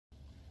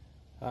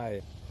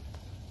Hi,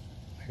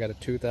 I got a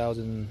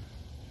 2000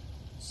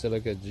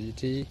 Celica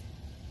GT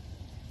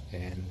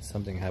and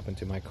something happened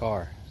to my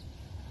car.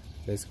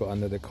 Let's go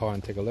under the car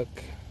and take a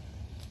look.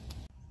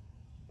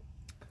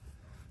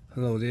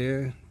 Hello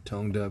there,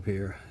 Toned Up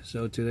here.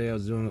 So today I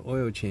was doing an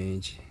oil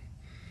change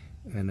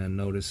and I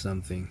noticed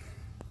something.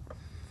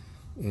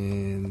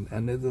 And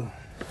under the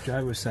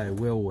driver's side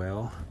wheel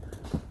well,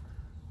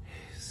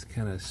 it's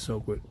kind of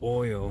soaked with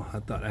oil.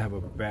 I thought I have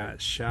a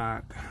bad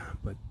shock,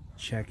 but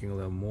checking a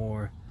little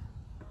more,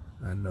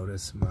 I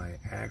noticed my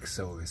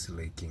axle is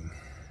leaking.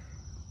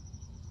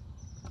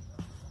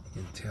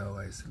 You can tell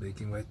it's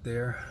leaking right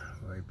there,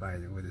 right by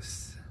where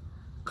this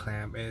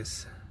clamp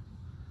is.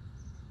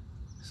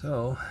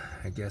 So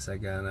I guess I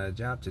got another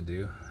job to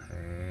do,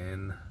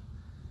 and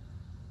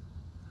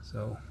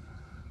so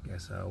I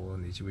guess I will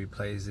need to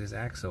replace this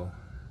axle.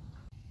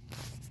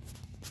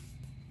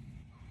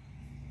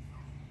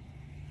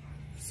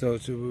 So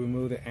to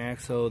remove the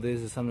axle,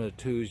 this is some of the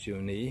tools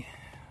you'll need.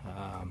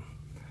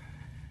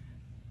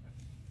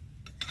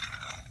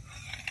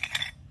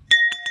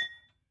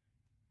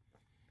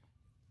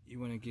 You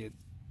want to get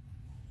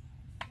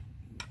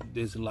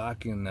this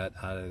locking nut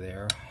out of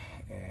there,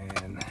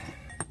 and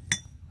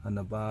on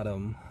the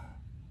bottom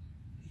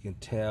you can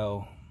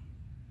tell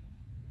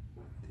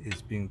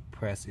it's being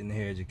pressed in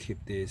here to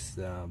keep this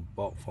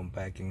bolt from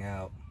backing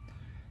out.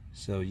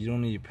 So you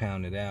don't need to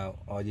pound it out.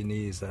 All you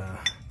need is a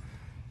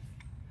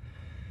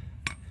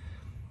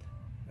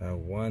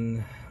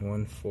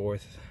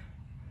 1/4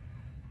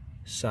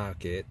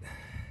 socket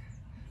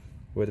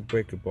with a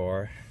breaker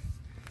bar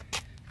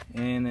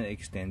and an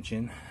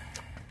extension.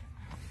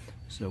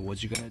 So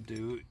what you're gonna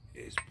do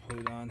is put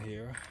it on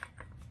here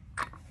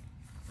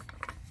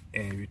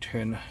and you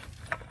turn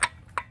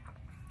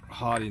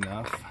hard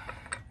enough.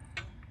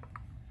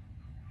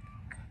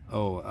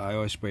 Oh, I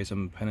always spray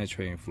some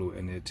penetrating fluid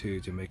in there too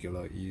to make it a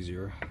lot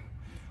easier.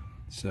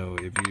 So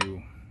if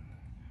you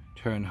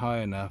turn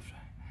high enough,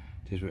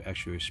 this will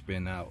actually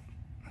spin out,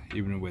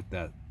 even with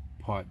that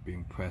part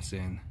being pressed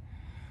in.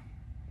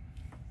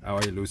 I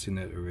already loosened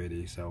it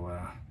already, so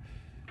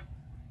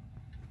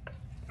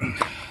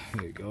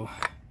there you go.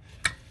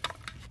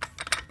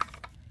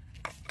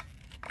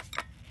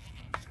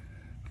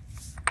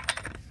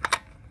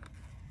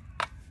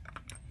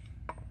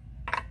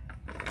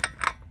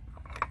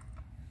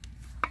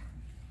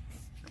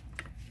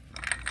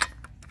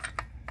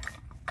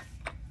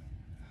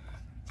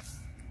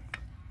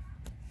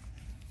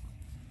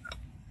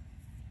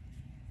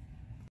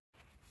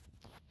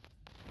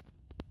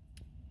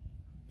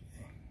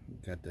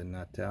 Got the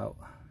nut out,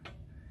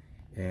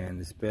 and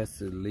it's best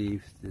to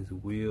leave this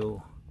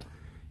wheel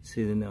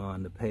sitting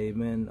on the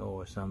pavement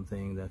or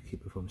something that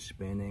keep it from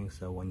spinning,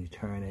 so when you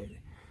turn it, you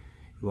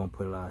won't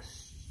put a lot of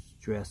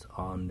stress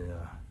on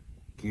the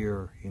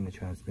gear in the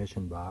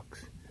transmission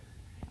box.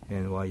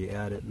 And while you're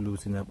at it,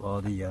 loosen up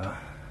all the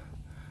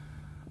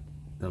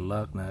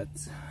lug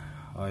nuts.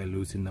 I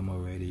loosened them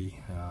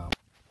already.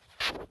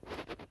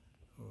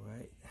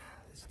 Alright,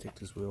 let's take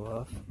this wheel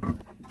off.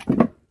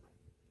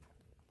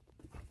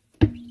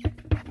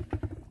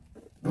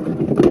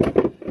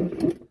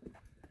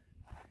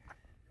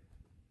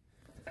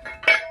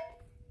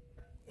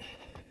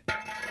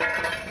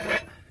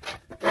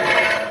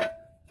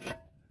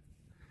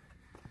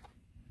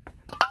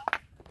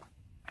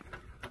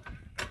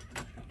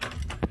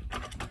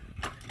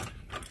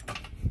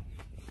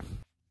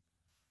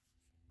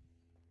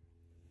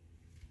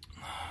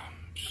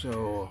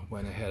 So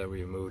went ahead and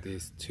removed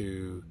these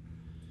two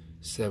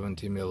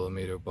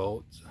 70mm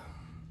bolts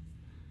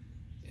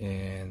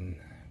and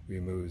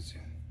removed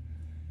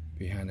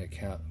behind the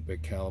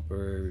big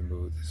caliper,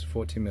 removed this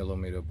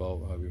 14mm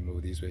bolt. I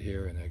removed these right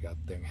here, and I got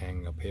the thing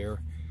hanging up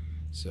here.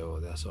 So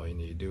that's all you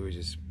need to do is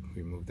just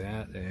remove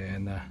that,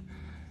 and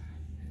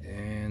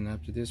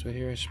after this right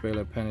here, spray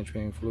the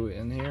penetrating fluid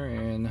in here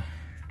and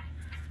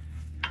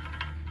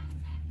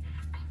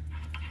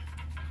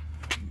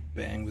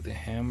bang with the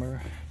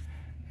hammer.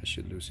 I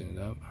should loosen it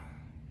up.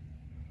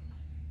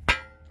 There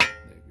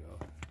you go.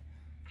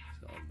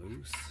 It's all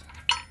loose.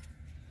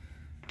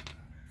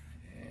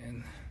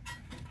 And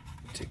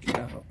take it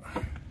out.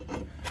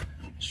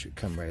 It should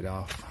come right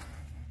off.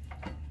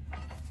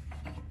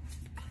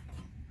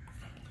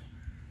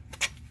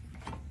 You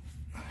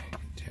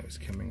can tell it's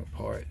coming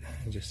apart.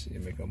 Just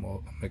make a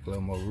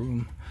little more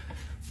room.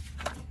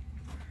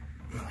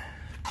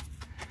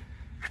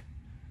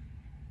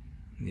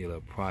 Need a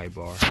little pry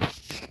bar.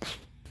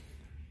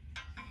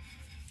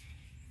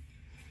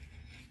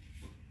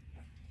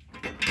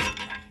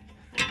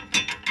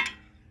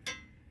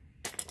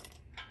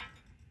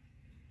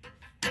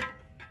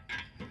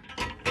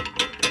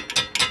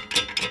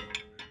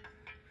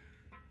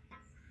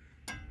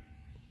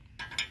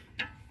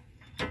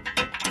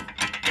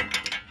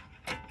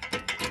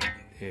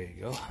 There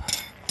you go.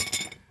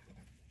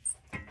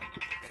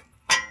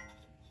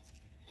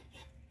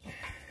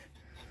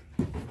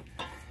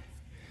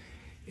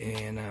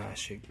 And I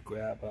should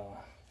grab a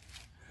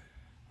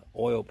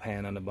oil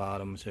pan on the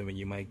bottom, so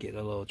you might get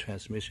a little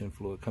transmission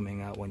fluid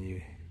coming out when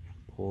you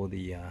pull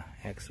the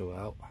axle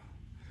out.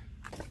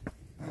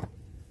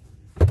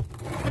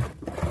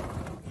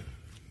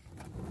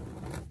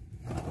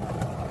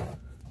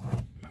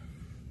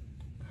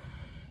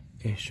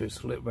 It should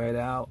slip right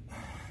out.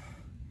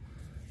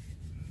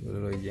 A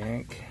little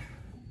yank.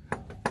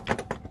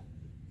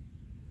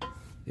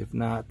 If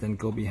not, then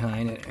go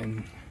behind it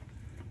and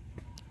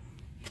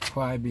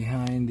pry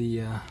behind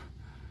the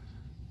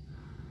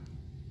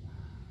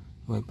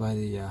right by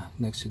the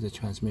next to the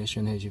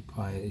transmission. As you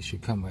pry it, it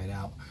should come right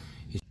out.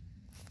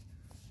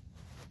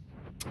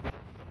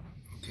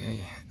 Okay,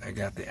 I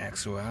got the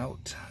axle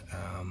out.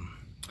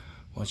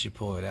 Once you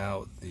pull it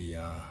out, the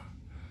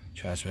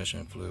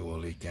transmission fluid will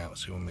leak out,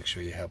 so make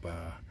sure you have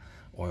a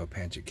oil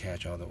pan to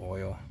catch all the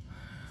oil.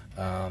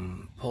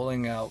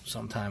 Pulling out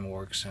sometimes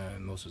works,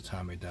 and most of the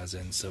time it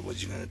doesn't. So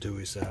what you're gonna do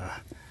is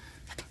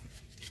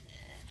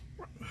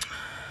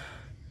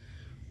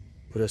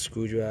put a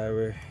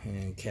screwdriver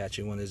and catch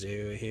it in this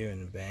area here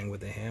and bang with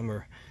the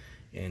hammer,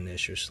 and it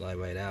should slide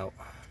right out.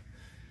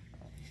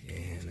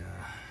 And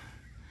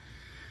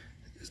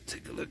just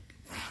take a look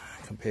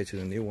compared to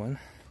the new one.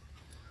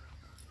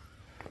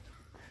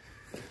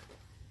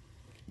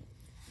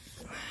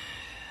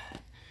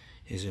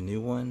 Here's a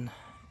new one,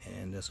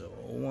 and that's an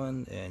old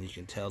one, and you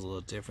can tell it's a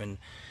little different.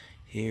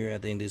 Here, I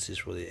think this is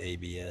for the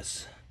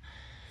ABS,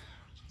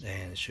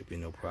 and it should be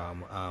no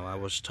problem. I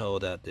was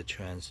told that the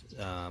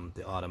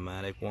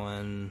automatic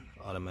one,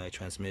 automatic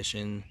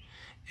transmission,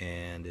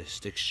 and the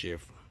stick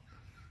shift,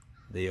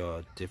 they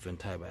are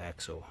different type of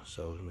axle,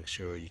 so make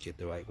sure you get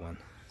the right one.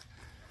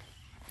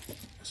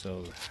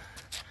 So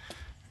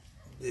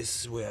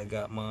this is where I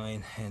got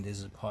mine, and this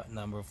is part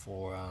number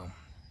for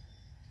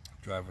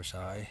driver's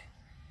side,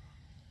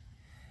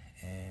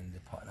 and the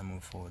part number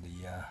for the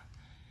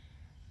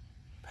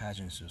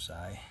passenger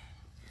side.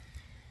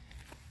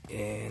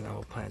 And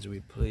our plan to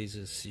replace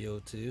the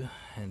seal too,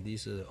 and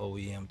these are the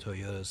OEM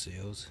Toyota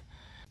seals.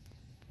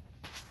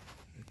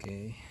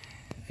 Okay,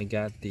 I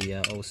got the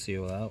old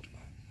seal out,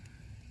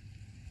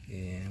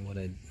 and what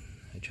I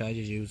tried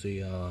to use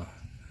the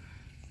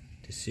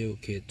seal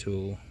kit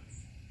tool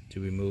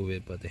to remove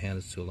it, but the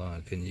handle's too long,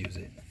 I couldn't use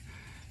it.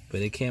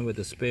 But it came with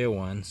the spare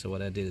one, so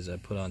what I did is I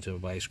put onto a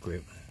vice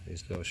grip.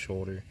 It's a little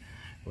shorter.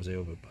 I was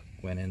able to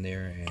went in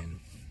there and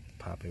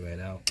pop it right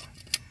out,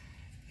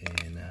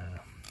 and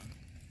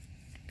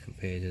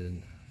compared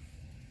to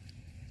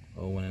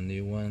the old one and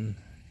new one,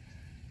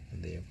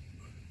 they're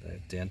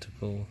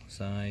identical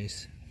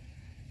size.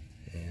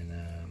 And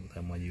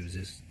I'm gonna use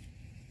this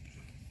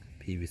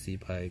PVC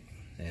pipe,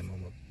 and I'm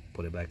gonna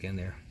put it back in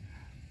there.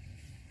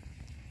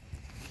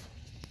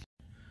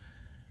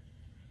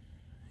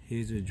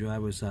 Here's the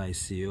driver's side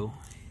seal.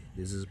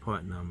 This is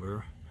part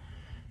number.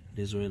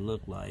 This is what it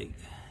looked like.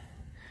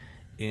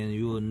 And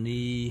you will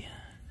need,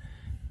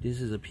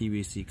 this is a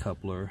PVC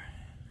coupler,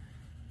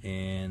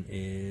 and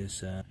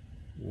is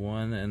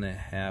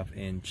 1.5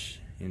 inch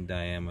in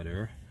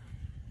diameter,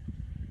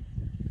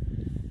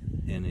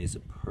 and it's a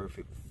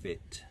perfect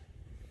fit.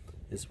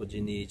 This is what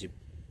you need to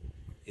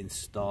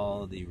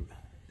install the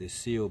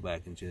seal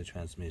back into the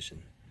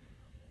transmission.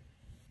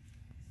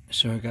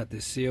 So I got the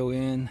seal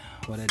in.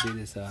 What I did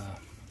is I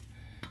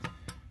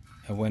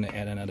went to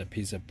add another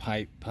piece of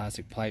pipe,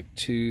 plastic pipe,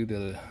 to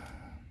the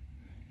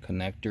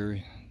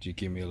connector to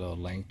give me a little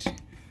length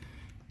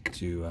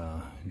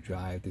to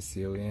drive the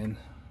seal in.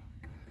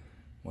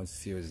 Once the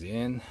seal is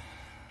in,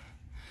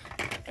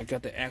 I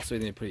got the axle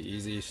in there pretty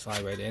easy.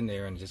 Slide right in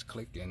there and just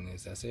click, and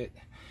that's it.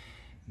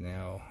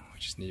 Now I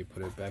just need to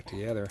put it back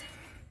together.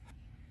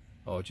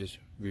 Or just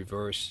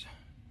reverse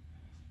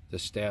the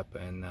step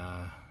and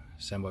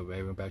assemble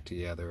everything back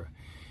together,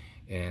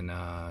 and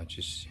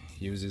just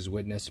use this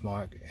witness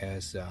mark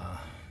as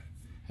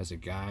a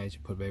guide to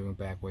put everything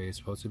back where it's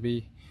supposed to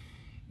be.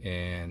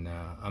 And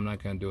I'm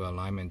not going to do an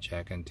alignment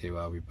check until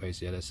I replace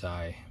the other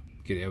side.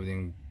 Get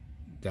everything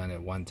done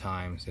at one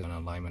time instead of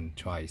alignment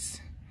twice.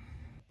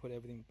 Put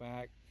everything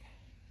back,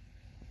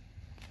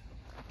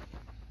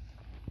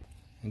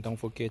 and don't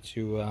forget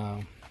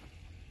to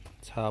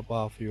top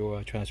off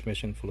your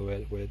transmission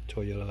fluid with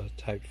Toyota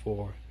Type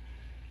 4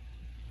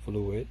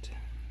 fluid.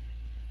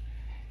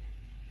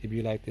 If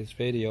you like this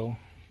video,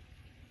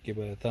 give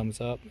it a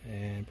thumbs up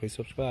and please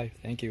subscribe.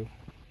 Thank you.